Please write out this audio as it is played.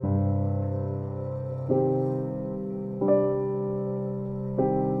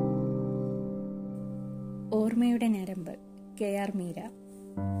ഓർമ്മയുടെ ഞരമ്പ് കെ.ആർ. മീര.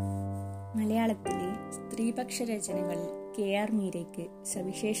 മലയാളത്തിലെ സ്ത്രീപക്ഷ രചനകളിൽ കെ.ആർ. മീരയ്ക്ക്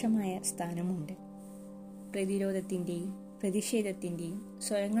സവിശേഷമായ സ്ഥാനമുണ്ട്. പ്രതിരോധത്തിൻ്റെയും പ്രതിഷേധത്തിൻ്റെയും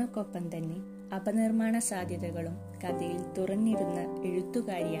സ്വരങ്ങൾക്കൊപ്പം തന്നെ അപനിർമ്മാണ സാധ്യതകളും കഥയിൽ തുറന്നിടുന്ന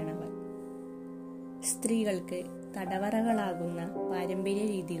എഴുത്തുകാരിയാണവർ. സ്ത്രീകൾക്ക് തടവറകളാകുന്ന പാരമ്പര്യ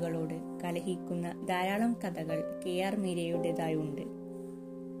രീതികളോട് കലഹിക്കുന്ന ധാരാളം കഥകൾ കെ.ആർ. മീരയുടേതായുണ്ട്.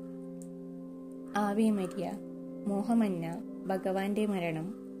 ആവേ മരിയ, മോഹമന്ന, ഭഗവാന്റെ മരണം,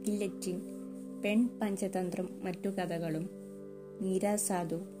 ഗില്ലറ്റിൻ, പെൺ പഞ്ചതന്ത്രം മറ്റു കഥകളും, മീര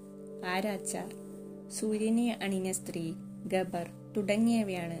സാധു, ആരാച്ചാർ, സൂര്യനെ അണിഞ്ഞ സ്ത്രീ, ഗബർ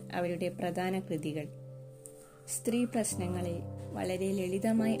തുടങ്ങിയവയാണ് അവരുടെ പ്രധാന കൃതികൾ. സ്ത്രീ പ്രശ്നങ്ങളെ വളരെ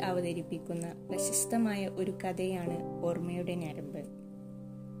ലളിതമായി അവതരിപ്പിക്കുന്ന പ്രശസ്തമായ ഒരു കഥയാണ് ഓർമ്മയുടെ ഞരമ്പ്.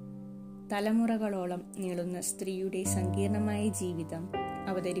 തലമുറകളോളം നീളുന്ന സ്ത്രീയുടെ സങ്കീർണമായ ജീവിതം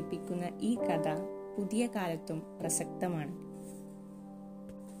അവതരിപ്പിക്കുന്ന ഈ കഥ പുതിയ കാലത്തും പ്രസക്തമാണ്.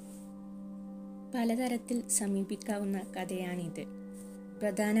 പലതരത്തിൽ സമീപിക്കാവുന്ന കഥയാണിത്.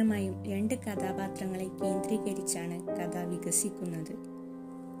 പ്രധാനമായും 2 കഥാപാത്രങ്ങളെ കേന്ദ്രീകരിച്ചാണ് കഥ വികസിക്കുന്നത്: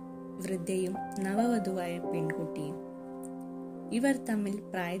 വൃദ്ധയും നവവധുവായ പെൺകുട്ടിയും. ഇവർ തമ്മിൽ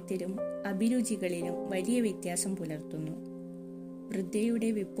പ്രായത്തിലും അഭിരുചികളിലും വലിയ വ്യത്യാസം പുലർത്തുന്നു. വൃദ്ധയുടെ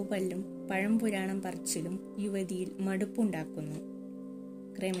വെപ്പുപല്ലും പഴംപുരാണം പറച്ചിലും യുവതിയിൽ മടുപ്പുണ്ടാക്കുന്നു.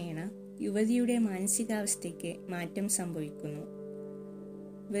 ക്രമേണ യുവതിയുടെ മാനസികാവസ്ഥയ്ക്ക് മാറ്റം സംഭവിക്കുന്നു.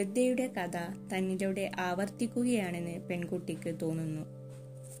 വൃദ്ധയുടെ കഥ തന്നിലൂടെ ആവർത്തിക്കുകയാണെന്ന് പെൺകുട്ടിക്ക് തോന്നുന്നു.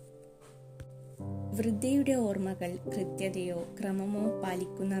 വൃദ്ധയുടെ ഓർമ്മകൾ കൃത്യതയോ ക്രമമോ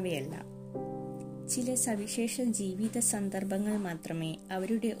പാലിക്കുന്നവയല്ല. ചില സവിശേഷ ജീവിത സന്ദർഭങ്ങൾ മാത്രമേ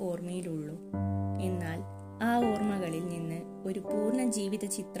അവരുടെ ഓർമ്മയിലുള്ളൂ. എന്നാൽ ആ ഓർമ്മകളിൽ നിന്ന് ഒരു പൂർണ്ണ ജീവിത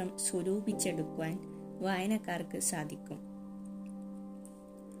ചിത്രം സ്വരൂപിച്ചെടുക്കുവാൻ വായനക്കാർക്ക് സാധിക്കും.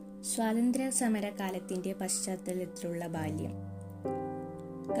 സ്വാതന്ത്ര്യ സമര കാലത്തിന്റെ പശ്ചാത്തലത്തിലുള്ള ബാല്യം,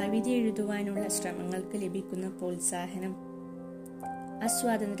 കവിത എഴുതുവാനുള്ള ശ്രമങ്ങൾക്ക് ലഭിക്കുന്ന പ്രോത്സാഹനം,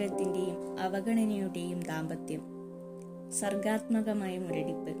 അസ്വാതന്ത്ര്യത്തിന്റെയും അവഗണനയുടെയും ദാമ്പത്യം, സർഗാത്മകമായ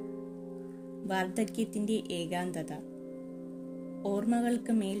മുരടിപ്പ്, വാർദ്ധക്യത്തിന്റെ ഏകാന്തത,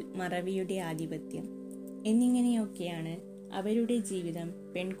 ഓർമ്മകൾക്ക് മേൽ മറവിയുടെ ആധിപത്യം എന്നിങ്ങനെയൊക്കെയാണ് അവരുടെ ജീവിതം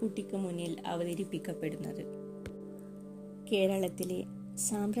പെൺകുട്ടിക്ക് മുന്നിൽ അവതരിപ്പിക്കപ്പെടുന്നത്. കേരളത്തിലെ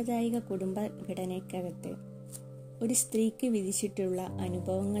സാമ്പ്രദായിക കുടുംബഘടനയ്ക്കകത്ത് ഒരു സ്ത്രീക്ക് വിധിച്ചിട്ടുള്ള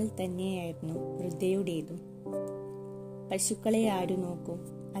അനുഭവങ്ങൾ തന്നെയായിരുന്നു വൃദ്ധയുടേതും. പശുക്കളെ ആരു നോക്കും,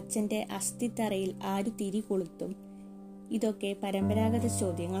 അച്ഛൻ്റെ അസ്ഥിത്തറയിൽ ആരു തിരി കൊളുത്തും, ഇതൊക്കെ പരമ്പരാഗത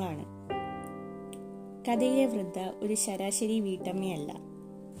ചോദ്യങ്ങളാണ്. കഥയിലെ വൃദ്ധ ഒരു ശരാശരി വീട്ടമ്മയല്ല.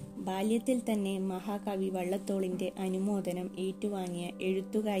 ബാല്യത്തിൽ തന്നെ മഹാകവി വള്ളത്തോളിന്റെ അനുമോദനം ഏറ്റുവാങ്ങിയ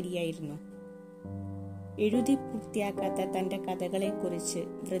എഴുത്തുകാരിയായിരുന്നു. എഴുതി പൂർത്തിയാക്കാത്ത തന്റെ കഥകളെക്കുറിച്ച്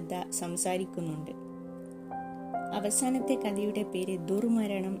വൃദ്ധ സംസാരിക്കുന്നുണ്ട്. അവസാനത്തെ കഥയുടെ പേര്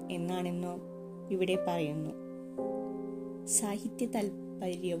ദുർമരണം എന്നാണെന്നോ ഇവിടെ പറയുന്നു. സാഹിത്യ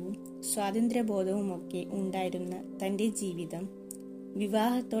താൽപര്യവും സ്വാതന്ത്ര്യബോധവുമൊക്കെ ഉണ്ടായിരുന്ന തന്റെ ജീവിതം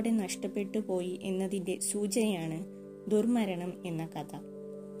വിവാഹത്തോടെ നഷ്ടപ്പെട്ടു പോയി എന്നതിന്റെ സൂചനയാണ് ദുർമരണം എന്ന കഥ.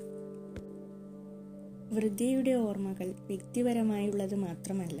 വൃദ്ധയുടെ ഓർമ്മകൾ വ്യക്തിപരമായുള്ളത്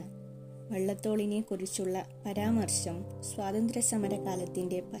മാത്രമല്ല, വള്ളത്തോളിനെ കുറിച്ചുള്ള പരാമർശം, സ്വാതന്ത്ര്യ സമര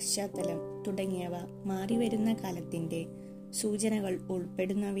കാലത്തിന്റെ പശ്ചാത്തലം തുടങ്ങിയവ മാറിവരുന്ന കാലത്തിന്റെ സൂചനകൾ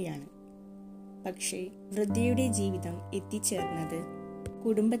ഉൾപ്പെടുന്നവയാണ്. പക്ഷേ വൃദ്ധയുടെ ജീവിതം എത്തിച്ചേർന്നത്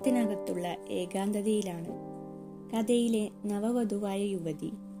കുടുംബത്തിനകത്തുള്ള ഏകാന്തതയിലാണ്. കഥയിലെ നവവധുവായ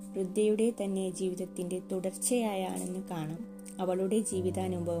യുവതി വൃദ്ധയുടെ തന്നെ ജീവിതത്തിന്റെ തുടർച്ചയായാണെന്ന് കാണാം. അവളുടെ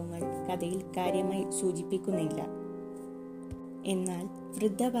ജീവിതാനുഭവങ്ങൾ കഥയിൽ കാര്യമായി സൂചിപ്പിക്കുന്നില്ല. എന്നാൽ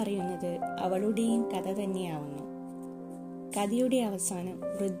വൃദ്ധ പറയുന്നത് അവളുടെയും കഥ തന്നെയാവുന്നു. കഥയുടെ അവസാനം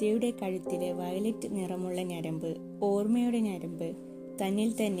വൃദ്ധയുടെ കഴുത്തിലെ വയലറ്റ് നിറമുള്ള ഞരമ്പ്, ഓർമ്മയുടെ ഞരമ്പ്,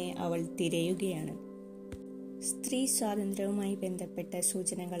 തന്നിൽ തന്നെ അവൾ തിരയുകയാണ്. സ്ത്രീ സ്വാതന്ത്ര്യവുമായി ബന്ധപ്പെട്ട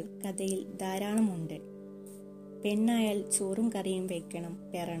സൂചനകൾ കഥയിൽ ധാരാളമുണ്ട്. പെണ്ണായാൽ ചോറും കറിയും വെക്കണം,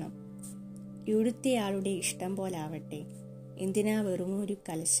 പെറണം, ഇവിടുത്തെയാളുടെ ഇഷ്ടം പോലാവട്ടെ, എന്തിനാ വെറുമൊരു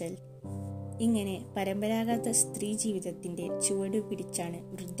കലശൽ. ഇങ്ങനെ പരമ്പരാഗത സ്ത്രീ ജീവിതത്തിന്റെ ചുവട് പിടിച്ചാണ്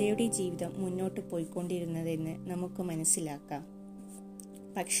വൃദ്ധയുടെ ജീവിതം മുന്നോട്ട് പോയിക്കൊണ്ടിരുന്നതെന്ന് നമുക്ക് മനസ്സിലാക്കാം.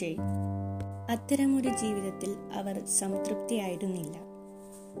 പക്ഷേ അത്തരമൊരു ജീവിതത്തിൽ അവർ സംതൃപ്തിയായിരുന്നില്ല.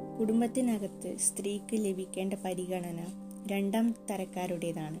 കുടുംബത്തിനകത്ത് സ്ത്രീക്ക് ലഭിക്കേണ്ട പരിഗണന 2ാം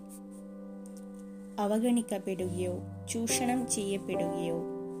തരക്കാരുടേതാണ്. അവഗണിക്കപ്പെടുകയോ ചൂഷണം ചെയ്യപ്പെടുകയോ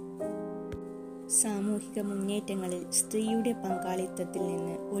സാമൂഹിക മുന്നേറ്റങ്ങളിൽ സ്ത്രീയുടെ പങ്കാളിത്തത്തിൽ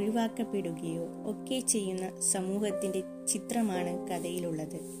നിന്ന് ഒഴിവാക്കപ്പെടുകയോ ഒക്കെ ചെയ്യുന്ന സമൂഹത്തിന്റെ ചിത്രമാണ്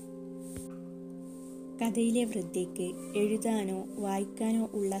കഥയിലുള്ളത്. കഥയിലെ വൃദ്ധയ്ക്ക് എഴുതാനോ വായിക്കാനോ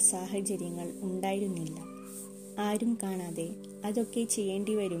ഉള്ള സാഹചര്യങ്ങൾ ഉണ്ടായിരുന്നില്ല. ആരും കാണാതെ അതൊക്കെ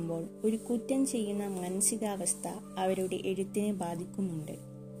ചെയ്യേണ്ടി വരുമ്പോൾ ഒരു കുറ്റം ചെയ്യുന്ന മാനസികാവസ്ഥ അവരുടെ എഴുത്തിനെ ബാധിക്കുന്നുണ്ട്.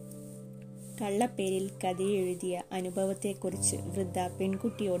 കള്ളപ്പേരിൽ കഥയെഴുതിയ അനുഭവത്തെക്കുറിച്ച് വൃദ്ധ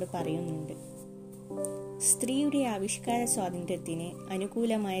പെൺകുട്ടിയോട് പറയുന്നുണ്ട്. സ്ത്രീയുടെ ആവിഷ്കാര സ്വാതന്ത്ര്യത്തിന്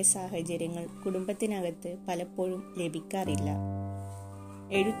അനുകൂലമായ സാഹചര്യങ്ങൾ കുടുംബത്തിനകത്ത് പലപ്പോഴും ലഭിക്കാറില്ല.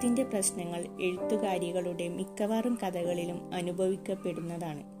 എഴുത്തിന്റെ പ്രശ്നങ്ങൾ എഴുത്തുകാരികളുടെ മിക്കവാറും കഥകളിലും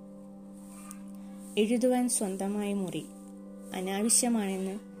അനുഭവിക്കപ്പെടുന്നതാണ്. എഴുതുവാൻ സ്വന്തമായ മുറി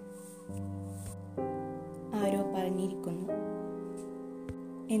അനാവശ്യമാണെന്ന് ആരോ പറഞ്ഞിരിക്കുന്നു.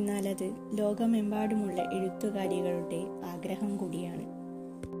 എന്നാൽ അത് ലോകമെമ്പാടുമുള്ള എഴുത്തുകാരികളുടെ ആഗ്രഹം കൂടിയാണ്.